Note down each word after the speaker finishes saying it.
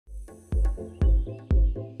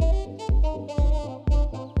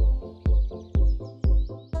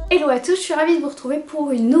Hello à tous, je suis ravie de vous retrouver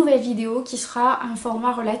pour une nouvelle vidéo qui sera un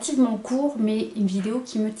format relativement court mais une vidéo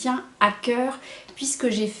qui me tient à cœur puisque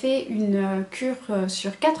j'ai fait une cure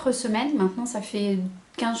sur 4 semaines. Maintenant ça fait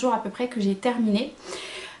 15 jours à peu près que j'ai terminé.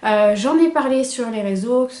 J'en ai parlé sur les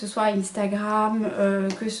réseaux, que ce soit Instagram,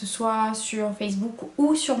 que ce soit sur Facebook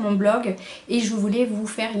ou sur mon blog, et je voulais vous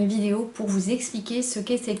faire une vidéo pour vous expliquer ce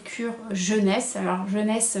qu'est cette cure jeunesse. Alors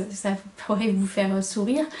jeunesse, ça pourrait vous faire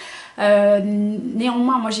sourire.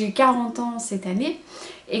 Néanmoins, moi j'ai eu 40 ans cette année,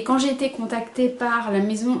 et quand j'ai été contactée par la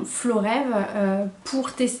maison Florêve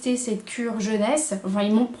pour tester cette cure jeunesse, enfin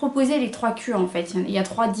ils m'ont proposé les 3 cures en fait, il y a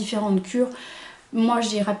 3 différentes cures. Moi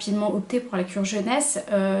j'ai rapidement opté pour la cure jeunesse,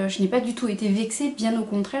 je n'ai pas du tout été vexée, bien au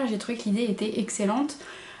contraire, j'ai trouvé que l'idée était excellente.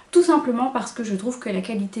 Tout simplement parce que je trouve que la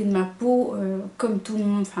qualité de ma peau, comme tout le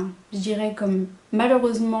monde, enfin je dirais comme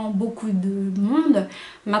malheureusement beaucoup de monde,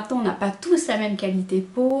 maintenant on n'a pas tous la même qualité de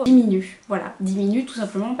peau, diminue. Voilà, diminue tout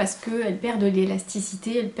simplement parce qu'elle perd de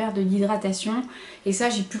l'élasticité, elle perd de l'hydratation, et ça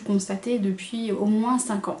j'ai pu le constater depuis au moins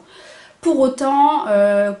 5 ans. Pour autant,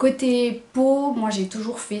 côté peau, moi j'ai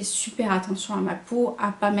toujours fait super attention à ma peau,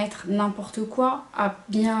 à pas mettre n'importe quoi, à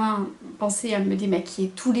bien penser à me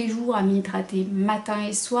démaquiller tous les jours, à m'hydrater matin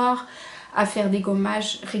et soir, à faire des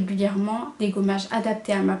gommages régulièrement, des gommages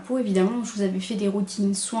adaptés à ma peau. Évidemment, je vous avais fait des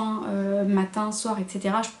routines soins matin, soir,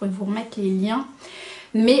 etc. Je pourrais vous remettre les liens.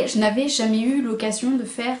 Mais je n'avais jamais eu l'occasion de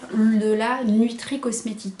faire de la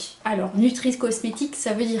nutricosmétique. Alors, nutricosmétique,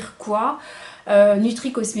 ça veut dire quoi ?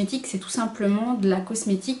 Nutricosmétique, c'est tout simplement de la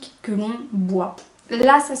cosmétique que l'on boit.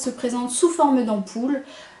 Là, ça se présente sous forme d'ampoules,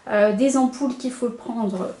 des ampoules qu'il faut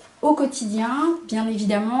prendre au quotidien, bien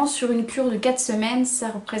évidemment. Sur une cure de 4 semaines, ça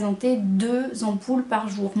représentait 2 ampoules par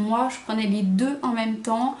jour. Moi, je prenais les 2 en même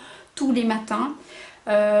temps, tous les matins.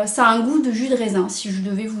 Ça a un goût de jus de raisin, si je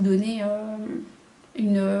devais vous donner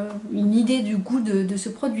une idée du goût de ce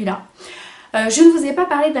produit-là. Je ne vous ai pas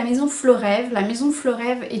parlé de la maison Florêve. La maison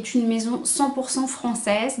Florêve est une maison 100%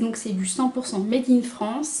 française, donc c'est du 100% made in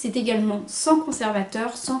France. C'est également sans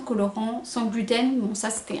conservateur, sans colorant, sans gluten. Bon, ça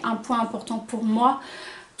c'était un point important pour moi,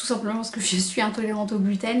 tout simplement parce que je suis intolérante au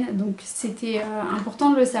gluten, donc c'était important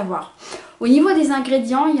de le savoir. Au niveau des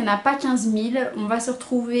ingrédients, il n'y en a pas 15 000. On va se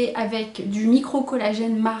retrouver avec du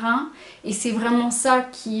micro-collagène marin, et c'est vraiment ça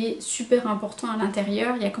qui est super important à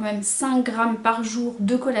l'intérieur. Il y a quand même 5 grammes par jour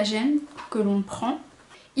de collagène que l'on prend.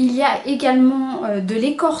 Il y a également de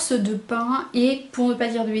l'écorce de pin, et pour ne pas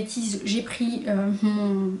dire de bêtises, j'ai pris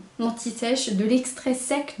mon anti-sèche, de l'extrait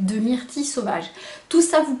sec de myrtille sauvage. Tout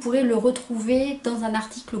ça, vous pourrez le retrouver dans un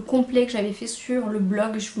article complet que j'avais fait sur le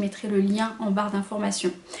blog, je vous mettrai le lien en barre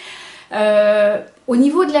d'informations. Au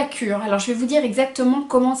niveau de la cure, alors je vais vous dire exactement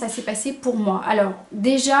comment ça s'est passé pour moi. Alors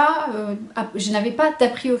déjà, je n'avais pas d'a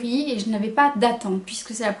priori et je n'avais pas d'attente,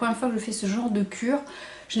 puisque c'est la première fois que je fais ce genre de cure.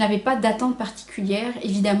 Je n'avais pas d'attente particulière.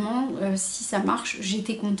 Évidemment, si ça marche,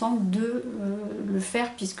 j'étais contente de le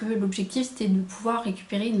faire, puisque l'objectif c'était de pouvoir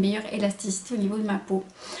récupérer une meilleure élasticité au niveau de ma peau.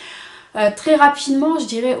 Très rapidement, je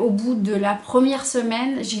dirais au bout de la première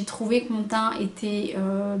semaine, j'ai trouvé que mon teint était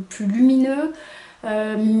plus lumineux,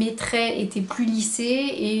 mes traits étaient plus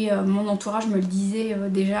lissés, et mon entourage me le disait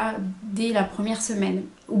déjà dès la première semaine.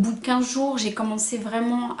 Au bout de 15 jours, j'ai commencé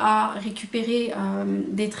vraiment à récupérer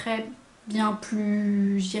des traits bien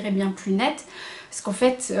plus, je dirais bien plus nets, parce qu'en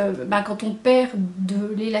fait, quand on perd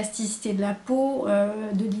de l'élasticité de la peau,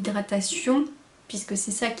 de l'hydratation, puisque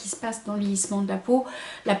c'est ça qui se passe dans le vieillissement de la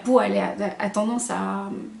peau elle a tendance à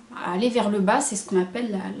aller vers le bas. C'est ce qu'on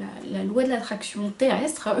appelle la loi de l'attraction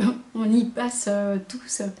terrestre, on y passe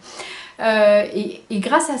tous. Et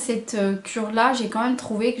grâce à cette cure là, j'ai quand même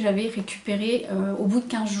trouvé que j'avais récupéré au bout de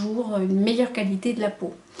 15 jours une meilleure qualité de la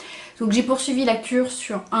peau. Donc j'ai poursuivi la cure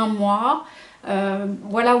sur 1 mois,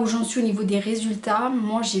 voilà où j'en suis au niveau des résultats.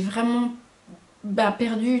 Moi j'ai vraiment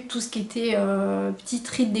perdu tout ce qui était petites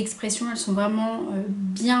rides d'expression, elles sont vraiment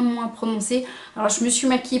bien moins prononcées. Alors je me suis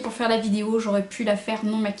maquillée pour faire la vidéo, j'aurais pu la faire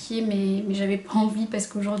non maquillée, mais j'avais pas envie parce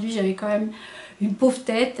qu'aujourd'hui j'avais quand même une pauvre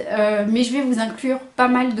tête. Mais je vais vous inclure pas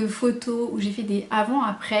mal de photos où j'ai fait des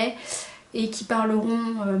avant-après et qui parleront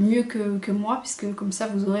mieux que moi, puisque comme ça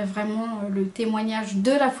vous aurez vraiment le témoignage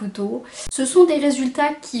de la photo. Ce sont des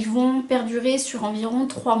résultats qui vont perdurer sur environ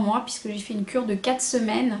 3 mois, puisque j'ai fait une cure de 4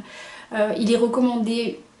 semaines. Il est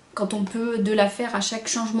recommandé, quand on peut, de la faire à chaque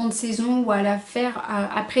changement de saison ou à la faire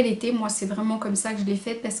après l'été. Moi c'est vraiment comme ça que je l'ai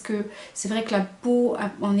faite, parce que c'est vrai que la peau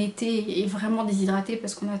en été est vraiment déshydratée,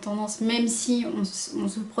 parce qu'on a tendance, même si on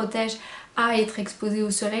se protège, à être exposé au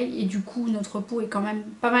soleil, et du coup notre peau est quand même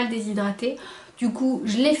pas mal déshydratée. Du coup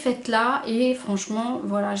je l'ai faite là et franchement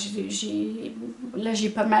voilà, là j'ai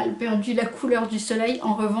pas mal perdu la couleur du soleil.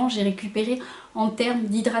 En revanche j'ai récupéré en termes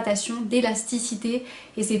d'hydratation, d'élasticité,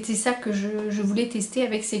 et c'était ça que je voulais tester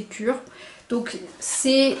avec cette cure. Donc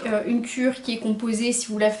c'est une cure qui est composée, si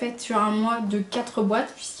vous la faites sur un mois, de 4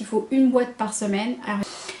 boîtes, puisqu'il faut une boîte par semaine.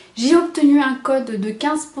 J'ai obtenu un code de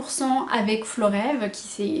 15% avec Florêve,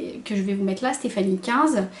 que je vais vous mettre là, Stéphanie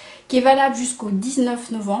 15, qui est valable jusqu'au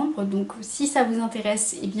 19 novembre. Donc si ça vous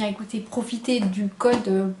intéresse, eh bien écoutez, profitez du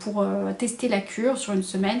code pour tester la cure sur une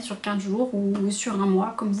semaine, sur 15 jours ou sur un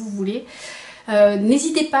mois, comme vous voulez.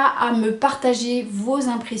 N'hésitez pas à me partager vos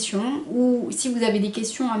impressions, ou si vous avez des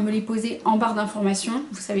questions à me les poser en barre d'informations.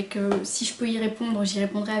 Vous savez que si je peux y répondre, j'y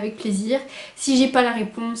répondrai avec plaisir. Si j'ai pas la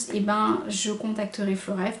réponse, eh ben, je contacterai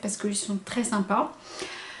Florêve parce qu'ils sont très sympas.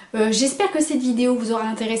 J'espère que cette vidéo vous aura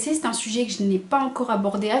intéressé. C'est un sujet que je n'ai pas encore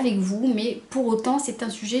abordé avec vous, mais pour autant c'est un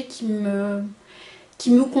sujet qui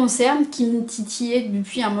me concerne, qui me titillait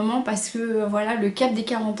depuis un moment, parce que voilà, le cap des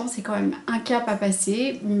 40 ans c'est quand même un cap à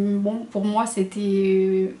passer. Bon, pour moi c'est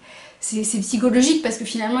psychologique parce que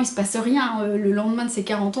finalement il se passe rien. Le lendemain de ces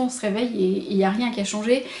 40 ans on se réveille et il n'y a rien qui a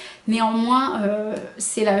changé. Néanmoins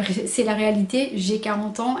c'est la réalité, j'ai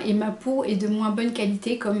 40 ans et ma peau est de moins bonne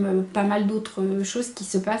qualité, comme pas mal d'autres choses qui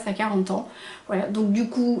se passent à 40 ans. Voilà, donc du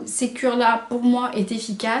coup ces cures là pour moi est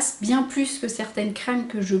efficace, bien plus que certaines crèmes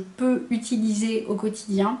que je peux utiliser au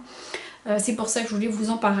quotidien. C'est pour ça que je voulais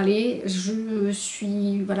vous en parler. Je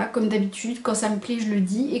suis, voilà, comme d'habitude, quand ça me plaît je le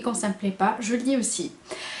dis, et quand ça me plaît pas je le dis aussi.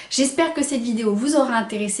 J'espère que cette vidéo vous aura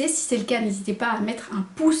intéressé. Si c'est le cas, n'hésitez pas à mettre un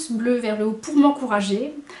pouce bleu vers le haut pour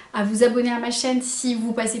m'encourager, à vous abonner à ma chaîne si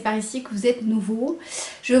vous passez par ici, que vous êtes nouveau.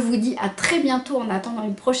 Je vous dis à très bientôt en attendant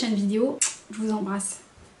une prochaine vidéo. Je vous embrasse.